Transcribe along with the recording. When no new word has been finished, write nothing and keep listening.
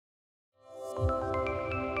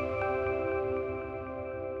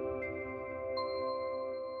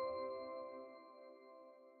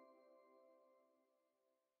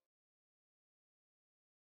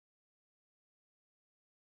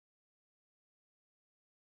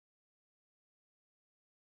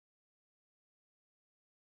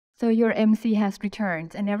So your MC has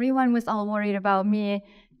returned, and everyone was all worried about me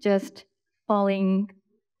just falling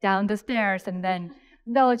down the stairs, and then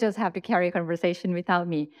they'll just have to carry a conversation without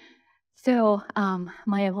me. So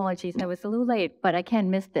my apologies, I was a little late, but I can't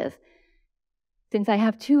miss this. Since I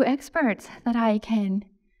have two experts that I can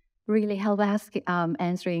really help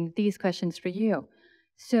answering these questions for you.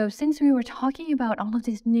 So since we were talking about all of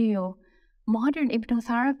this new modern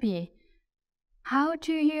hypnotherapy, how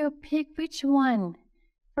do you pick which one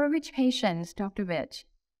for which patients, Dr. Vich?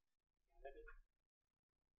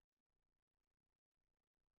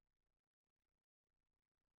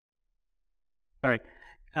 All right.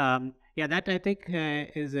 Yeah, that I think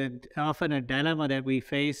is often a dilemma that we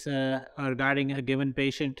face regarding a given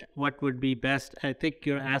patient. What would be best? I think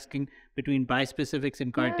you're asking between bispecifics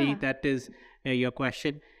and CAR T. Yeah. That is your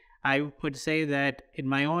question. I would say that in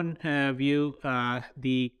my own view,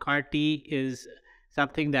 the CAR T is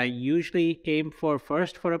something that I usually aim for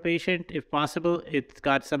first for a patient, if possible. It's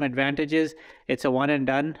got some advantages. It's a one and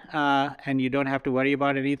done, and you don't have to worry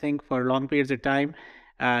about anything for long periods of time.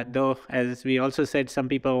 Though, as we also said, some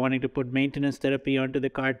people are wanting to put maintenance therapy onto the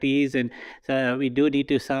CAR Ts, and we do need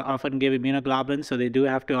to often give immunoglobulins, so they do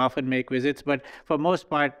have to often make visits. But for most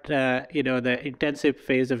part, the intensive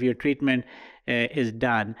phase of your treatment is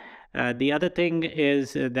done. The other thing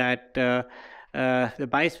is that the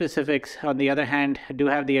bispecifics, on the other hand, do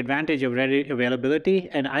have the advantage of ready availability.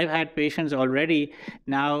 And I've had patients already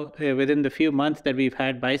now within the few months that we've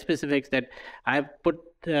had bispecifics that I've put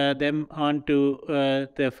them onto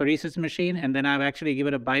the pheresis machine, and then I've actually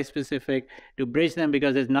given a bispecific to bridge them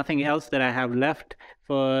because there's nothing else that I have left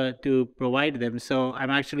to provide them. So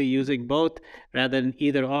I'm actually using both rather than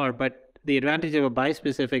either or. But the advantage of a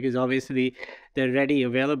bispecific is obviously the ready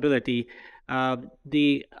availability.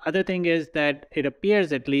 The other thing is that it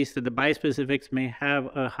appears, at least, that the bispecifics may have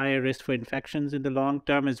a higher risk for infections in the long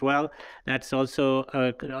term as well. That's also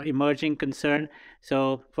an emerging concern.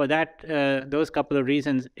 So for that, those couple of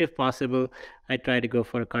reasons, if possible, I try to go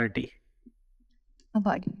for a CAR T.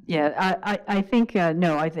 Yeah, I think,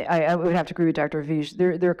 no, I would have to agree with Dr. Vij.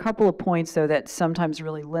 There are a couple of points, though, that sometimes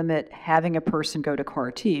really limit having a person go to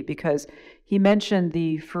CAR T, because he mentioned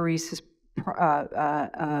the pheresis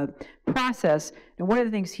process. And one of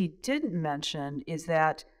the things he didn't mention is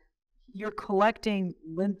that you're collecting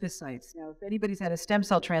lymphocytes. Now, if anybody's had a stem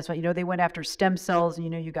cell transplant, they went after stem cells,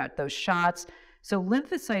 you got those shots. So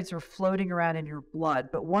lymphocytes are floating around in your blood.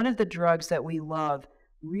 But one of the drugs that we love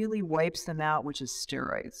really wipes them out, which is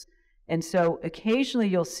steroids. And so occasionally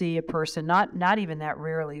you'll see a person, not even that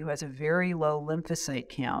rarely, who has a very low lymphocyte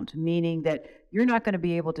count, meaning that you're not going to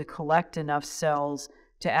be able to collect enough cells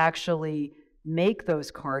to actually make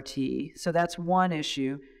those CAR T. So that's one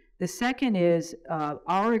issue. The second is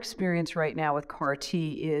our experience right now with CAR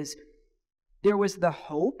T is there was the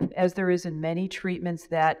hope, as there is in many treatments,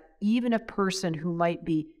 that even a person who might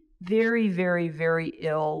be very, very, very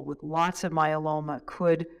ill with lots of myeloma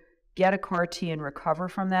could get a CAR T and recover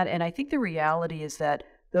from that. And I think the reality is that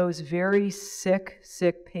those very sick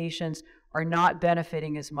patients are not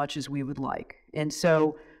benefiting as much as we would like. And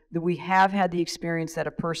so we have had the experience that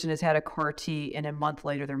a person has had a CAR T and a month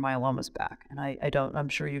later their myeloma's back. And I'm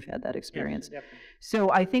sure you've had that experience. Yes,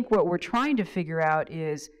 so I think what we're trying to figure out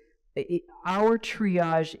is our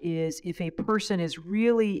triage is, if a person is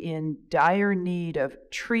really in dire need of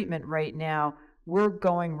treatment right now, we're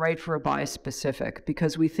going right for a bispecific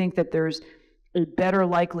because we think that there's a better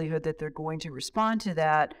likelihood that they're going to respond to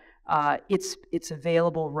that. It's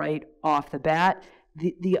available right off the bat.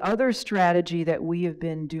 The other strategy that we have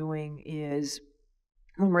been doing is,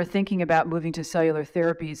 when we're thinking about moving to cellular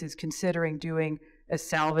therapies, is considering doing a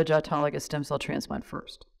salvage autologous stem cell transplant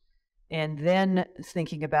first, and then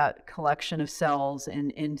thinking about collection of cells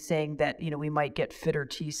and saying that we might get fitter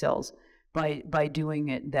T cells by doing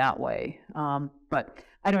it that way. But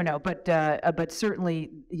I don't know. But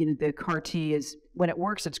certainly the CAR T is, when it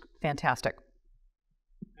works, it's fantastic.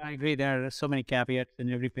 I agree. There are so many caveats, and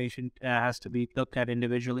every patient has to be looked at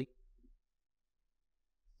individually.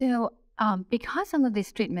 So because some of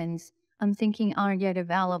these treatments, I'm thinking, aren't yet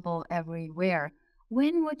available everywhere,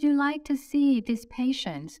 when would you like to see these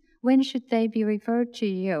patients? When should they be referred to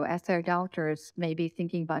you as their doctors may be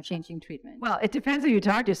thinking about changing treatment? Well, it depends who you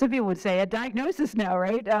talk to. Some people would say a diagnosis now,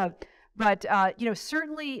 right? But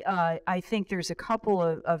certainly I think there's a couple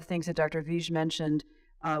of things that Dr. Vij mentioned.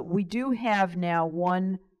 We do have now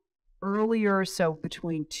one earlier, so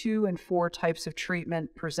between 2 and 4 types of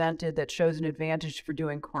treatment presented that shows an advantage for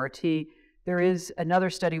doing CAR T. There is another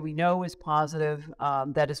study we know is positive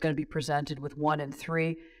that is going to be presented with 1 and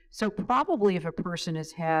 3. So probably if a person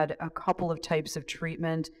has had a couple of types of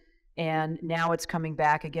treatment and now it's coming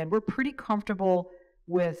back again. We're pretty comfortable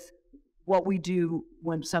with what we do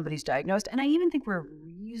when somebody's diagnosed, and I even think we're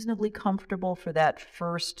reasonably comfortable for that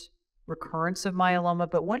first recurrence of myeloma.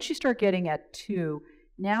 But once you start getting at 2,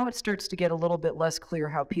 now it starts to get a little bit less clear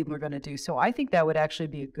how people are going to do. So I think that would actually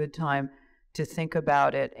be a good time to think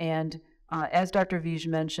about it. And as Dr. Vij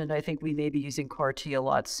mentioned, I think we may be using CAR-T a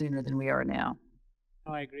lot sooner than we are now.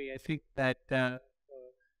 Oh, I agree. I think that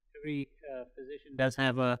every physician does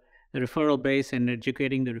have a referral base, and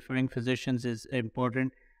educating the referring physicians is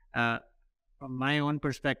important. From my own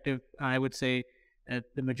perspective, I would say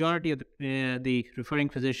the majority of the referring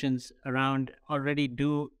physicians around already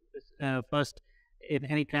do first, in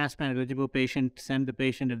any transplant eligible patient, send the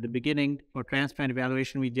patient at the beginning for transplant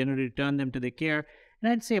evaluation. We generally return them to the care.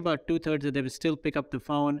 And I'd say about 2/3 of them still pick up the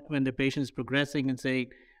phone when the patient's progressing and say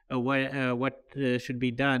what should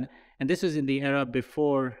be done. And this is in the era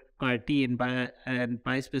before CAR-T and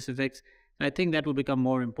bispecifics. I think that will become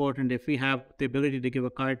more important. If we have the ability to give a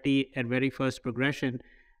CAR-T at very first progression,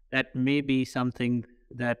 that may be something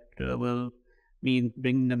that will mean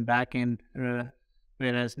bringing them back in.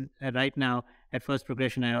 Whereas right now, at first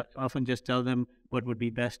progression, I often just tell them what would be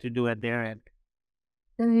best to do at their end.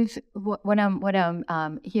 What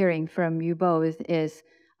I'm hearing from you both is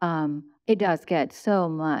it does get so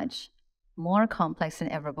much more complex than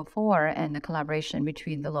ever before, and the collaboration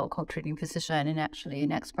between the local treating physician and actually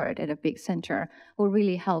an expert at a big center will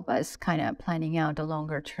really help us kind of planning out the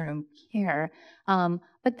longer term care.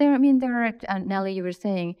 But there are, Nellie, you were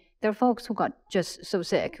saying, there are folks who got just so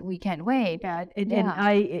sick, we can't wait. Yeah, and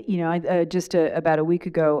I just about a week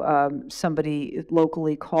ago, somebody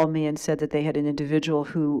locally called me and said that they had an individual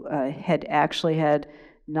who had actually had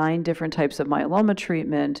 9 different types of myeloma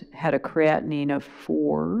treatment, had a creatinine of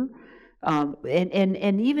 4.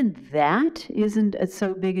 And even that isn't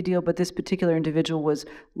so big a deal, but this particular individual was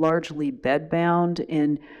largely bedbound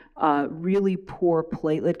and really poor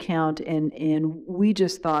platelet count, and we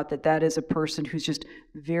just thought that that is a person who's just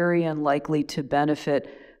very unlikely to benefit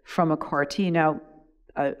from a CAR-T. Now,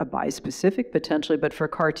 a bispecific potentially, but for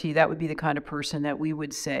CAR-T, that would be the kind of person that we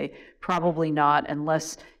would say probably not,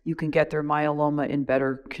 unless you can get their myeloma in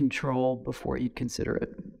better control before you'd consider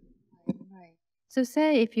it. So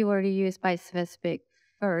say if you were to use bispecific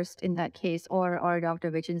first in that case, or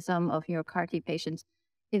Dr. Vij, in some of your CAR-T patients,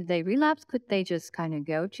 if they relapse, could they just kind of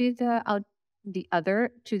go to the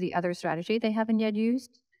other strategy they haven't yet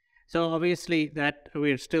used? So obviously that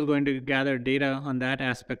we're still going to gather data on that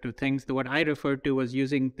aspect of things. What I referred to was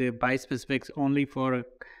using the bispecifics only for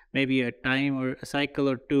maybe a time or a cycle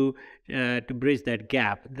or two to bridge that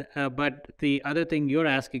gap. But the other thing you're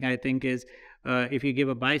asking, I think, is if you give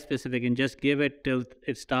a bispecific and just give it till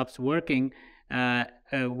it stops working,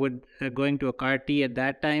 would going to a CAR-T at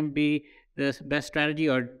that time be the best strategy,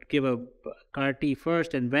 or give a CAR-T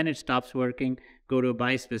first and when it stops working, go to a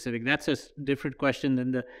bispecific? That's a different question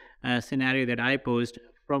than the scenario that I posed.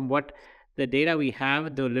 From what the data we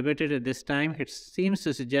have, though limited at this time, it seems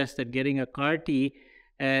to suggest that getting a CAR-T,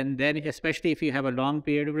 and then especially if you have a long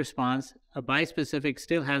period of response, a bispecific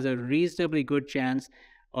still has a reasonably good chance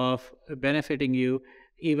of benefiting you,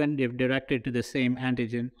 even if directed to the same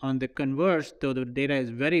antigen. On the converse, though the data is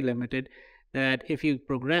very limited, that if you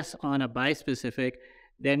progress on a bispecific,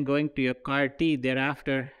 then going to your CAR-T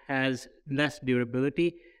thereafter has less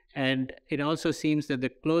durability. And it also seems that the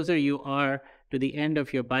closer you are to the end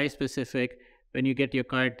of your bispecific, when you get your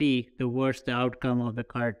CAR-T, the worse the outcome of the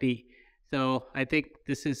CAR-T. So I think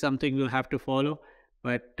this is something we'll have to follow.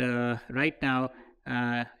 But right now,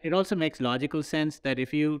 it also makes logical sense that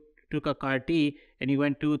if you took a CAR-T and you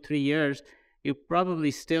went 2-3 years, you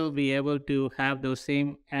probably still be able to have those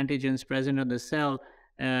same antigens present on the cell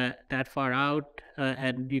that far out,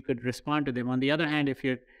 and you could respond to them. On the other hand, if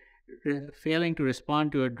you're failing to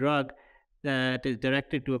respond to a drug that is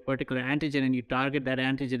directed to a particular antigen and you target that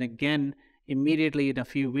antigen again immediately in a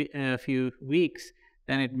few weeks,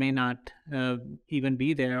 then it may not even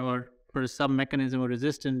be there, or for some mechanism of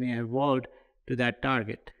resistance may have evolved to that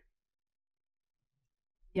target.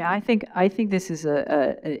 Yeah, I think this is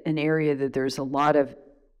an area that there's a lot of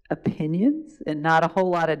opinions and not a whole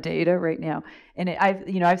lot of data right now. And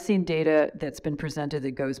I've seen data that's been presented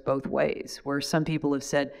that goes both ways, where some people have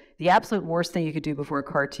said the absolute worst thing you could do before a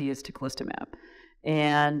CAR-T is teclistamab,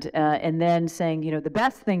 and then saying the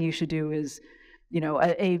best thing you should do is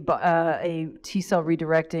a T-cell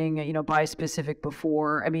redirecting bispecific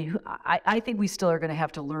before. I mean, I think we still are going to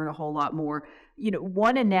have to learn a whole lot more.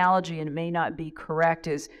 One analogy, and it may not be correct,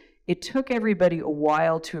 is it took everybody a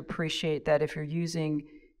while to appreciate that if you're using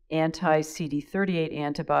anti-CD38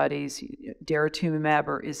 antibodies, daratumumab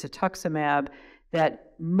or isatuximab,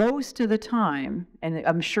 that most of the time, and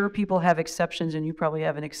I'm sure people have exceptions, and you probably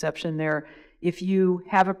have an exception there, if you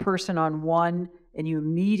have a person on one and you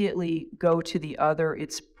immediately go to the other,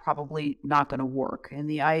 it's probably not going to work. And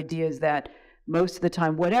the idea is that most of the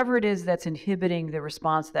time, whatever it is that's inhibiting the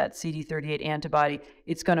response to that CD38 antibody,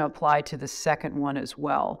 it's going to apply to the second one as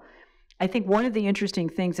well. I think one of the interesting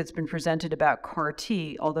things that's been presented about CAR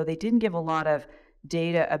T, although they didn't give a lot of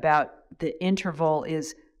data about the interval,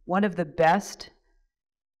 is one of the best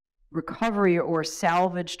recovery or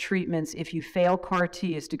salvage treatments if you fail CAR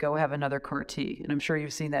T is to go have another CAR T. And I'm sure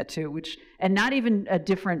you've seen that too, and not even a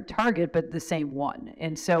different target, but the same one.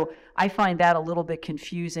 And so I find that a little bit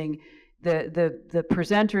confusing. The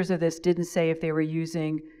presenters of this didn't say if they were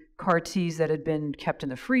using CAR Ts that had been kept in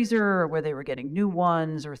the freezer or where they were getting new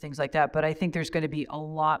ones or things like that. But I think there's going to be a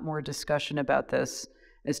lot more discussion about this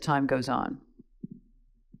as time goes on.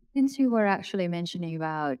 Since you were actually mentioning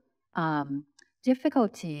about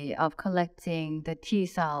difficulty of collecting the T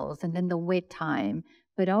cells and then the wait time,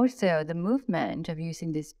 but also the movement of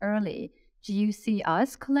using this early, do you see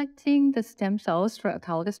us collecting the stem cells for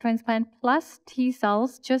autologous transplant plus T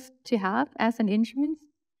cells just to have as an instrument?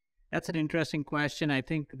 That's an interesting question. I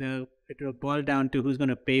think it will boil down to who's going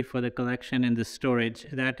to pay for the collection and the storage.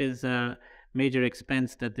 That is a major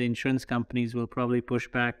expense that the insurance companies will probably push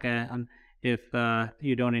back on if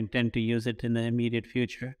you don't intend to use it in the immediate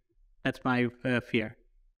future. That's my fear.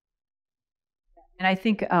 And I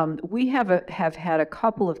think we have had a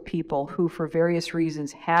couple of people who, for various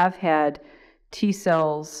reasons, have had T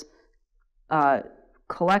cells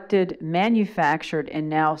collected, manufactured, and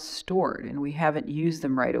now stored, and we haven't used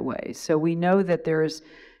them right away. So we know that there's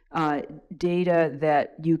data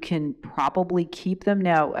that you can probably keep them.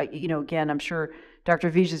 Now, again, I'm sure Dr.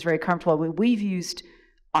 Vij is very comfortable. We've used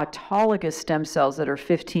autologous stem cells that are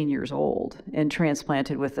 15 years old and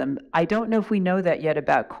transplanted with them. I don't know if we know that yet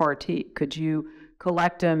about CAR T. Could you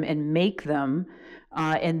collect them and make them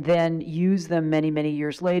and then use them many, many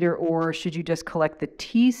years later, or should you just collect the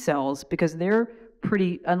T cells because they're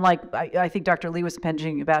pretty, unlike, I think Dr. Lee was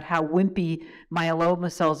mentioning about how wimpy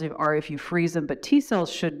myeloma cells are if you freeze them, but T cells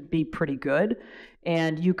should be pretty good.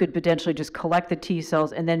 And you could potentially just collect the T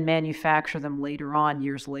cells and then manufacture them later on,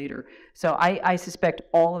 years later. So I suspect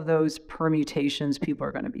all of those permutations people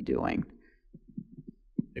are going to be doing.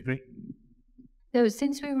 Agree. So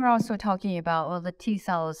since we were also talking about the T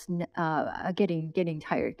cells getting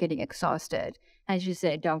tired, getting exhausted, as you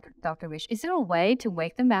said, Dr. Vij, is there a way to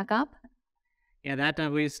wake them back up? Yeah, that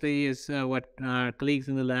obviously is what our colleagues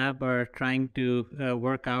in the lab are trying to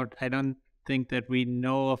work out. I don't think that we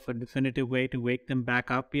know of a definitive way to wake them back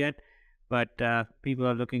up yet, but people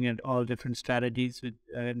are looking at all different strategies with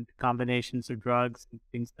combinations of drugs and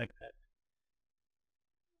things like that.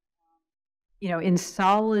 In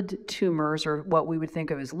solid tumors, or what we would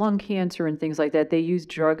think of as lung cancer and things like that, they use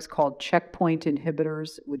drugs called checkpoint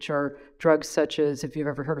inhibitors, which are drugs such as, if you've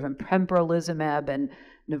ever heard of them, pembrolizumab and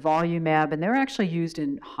nivolumab, and they're actually used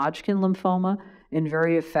in Hodgkin lymphoma and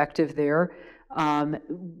very effective there.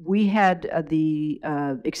 We had the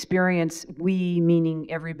experience, we meaning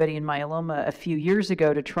everybody in myeloma, a few years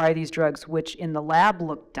ago to try these drugs, which in the lab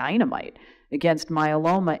looked dynamite against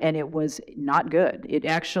myeloma, and it was not good. It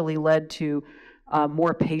actually led to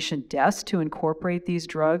more patient deaths to incorporate these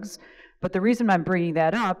drugs. But the reason I'm bringing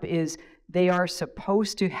that up is they are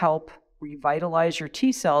supposed to help revitalize your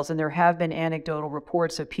T cells, and there have been anecdotal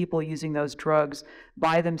reports of people using those drugs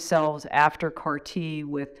by themselves after CAR T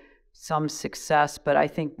with some success. But I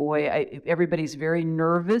think, everybody's very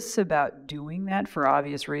nervous about doing that for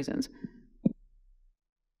obvious reasons.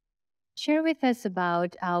 Share with us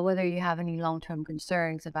about whether you have any long-term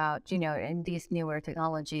concerns about, in these newer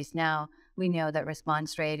technologies now, we know that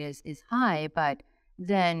response rate is high, but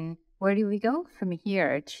then where do we go from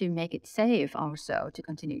here to make it safe also to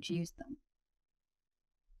continue to use them?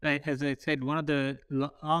 Right, as I said, one of the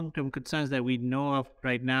long-term concerns that we know of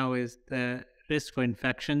right now is the risk for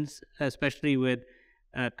infections, especially with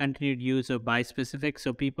continued use of bispecifics.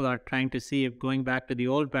 So people are trying to see if going back to the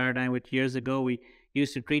old paradigm, which years ago we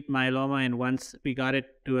used to treat myeloma, and once we got it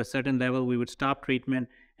to a certain level, we would stop treatment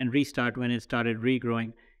and restart when it started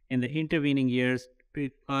regrowing. In the intervening years,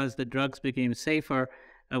 because the drugs became safer,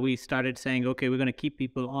 we started saying, okay, we're going to keep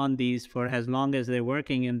people on these for as long as they're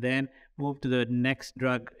working and then move to the next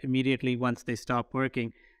drug immediately once they stop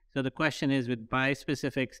working. So the question is, with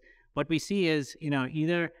bispecifics, what we see is,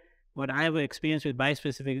 either what I've experienced with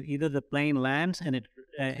bispecific, either the plane lands and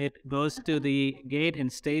it goes to the gate and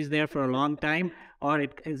stays there for a long time, or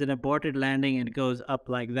it is an aborted landing and it goes up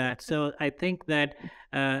like that. So I think that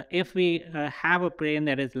if we have a plane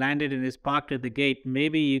that is landed and is parked at the gate,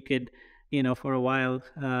 maybe you could for a while,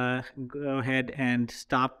 go ahead and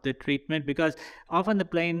stop the treatment, because often the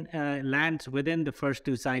plane lands within the first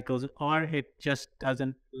 2 cycles, or it just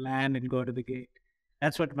doesn't land and go to the gate.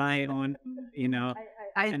 That's what my own,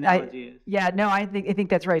 analogy is. Yeah, no, I think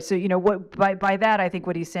that's right. So, what by that, I think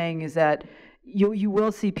what he's saying is that you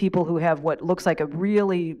will see people who have what looks like a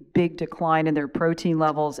really big decline in their protein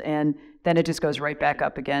levels, and then it just goes right back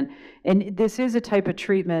up again. And this is a type of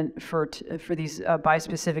treatment for these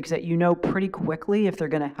bispecifics that pretty quickly if they're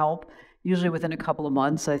going to help. Usually within a couple of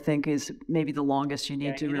months, I think, is maybe the longest you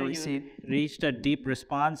need to really see. Reached a deep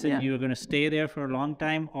response, and you're going to stay there for a long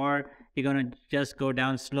time, or you're going to just go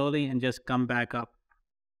down slowly and just come back up.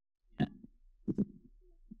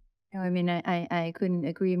 I mean, I couldn't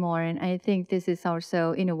agree more. And I think this is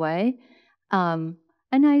also, in a way, a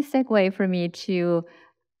nice segue for me to,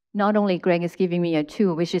 not only Greg is giving me a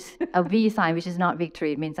 2, which is a V sign, which is not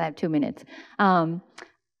victory. It means I have 2 minutes.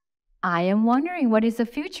 I am wondering, what is the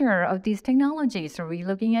future of these technologies? Are we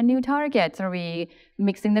looking at new targets? Are we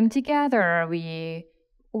mixing them together?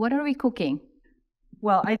 What are we cooking?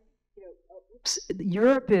 Well,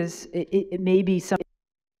 Europe is, it may be something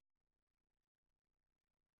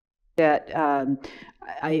that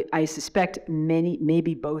I suspect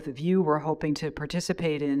maybe both of you were hoping to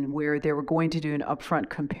participate in, where they were going to do an upfront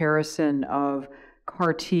comparison of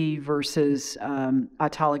CAR T versus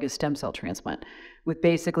autologous stem cell transplant with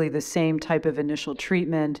basically the same type of initial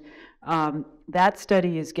treatment. That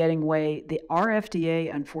study is getting away. Our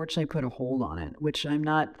FDA unfortunately put a hold on it, which I'm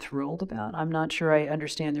not thrilled about. I'm not sure I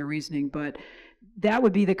understand their reasoning, but that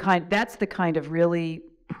would be that's the kind of really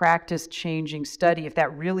practice-changing study, if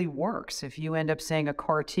that really works. If you end up saying a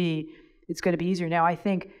CAR T, it's going to be easier. Now, I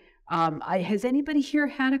think, has anybody here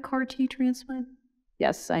had a CAR T transplant?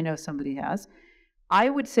 Yes, I know somebody has. I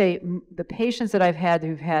would say the patients that I've had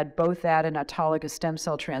who've had both that and autologous stem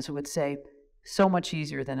cell transplant would say so much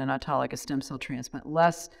easier than an autologous stem cell transplant.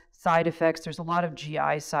 Less side effects. There's a lot of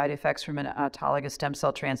GI side effects from an autologous stem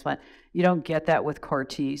cell transplant. You don't get that with CAR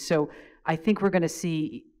T. So I think we're going to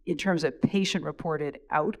see, in terms of patient-reported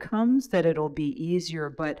outcomes, that it'll be easier.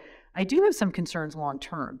 But I do have some concerns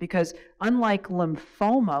long-term, because unlike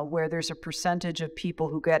lymphoma, where there's a percentage of people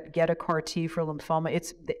who get a CAR T for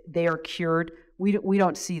lymphoma, they are cured. We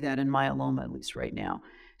don't see that in myeloma, at least right now.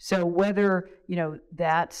 So whether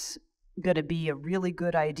that's going to be a really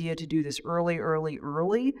good idea to do this early,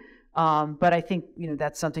 but I think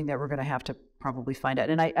that's something that we're going to have to probably find out.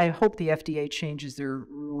 And I hope the FDA changes their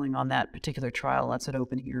ruling on that particular trial. Lets it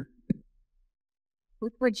open here.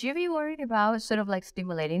 Would you be worried about sort of like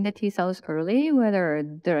stimulating the T cells early, whether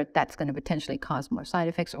that's going to potentially cause more side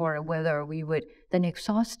effects, or whether we would then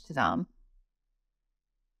exhaust them?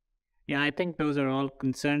 Yeah, I think those are all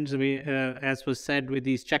concerns. As was said, with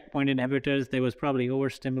these checkpoint inhibitors, there was probably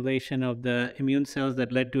overstimulation of the immune cells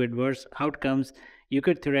that led to adverse outcomes. You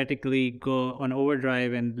could theoretically go on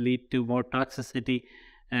overdrive and lead to more toxicity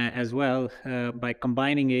as well by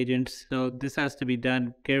combining agents. So this has to be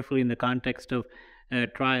done carefully in the context of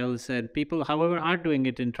trials. And people, however, are doing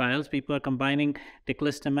it in trials. People are combining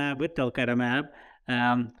teclistamab with talquetamab.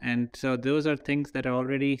 And so those are things that are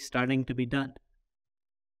already starting to be done.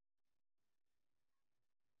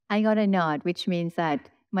 I got a nod, which means that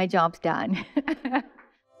my job's done.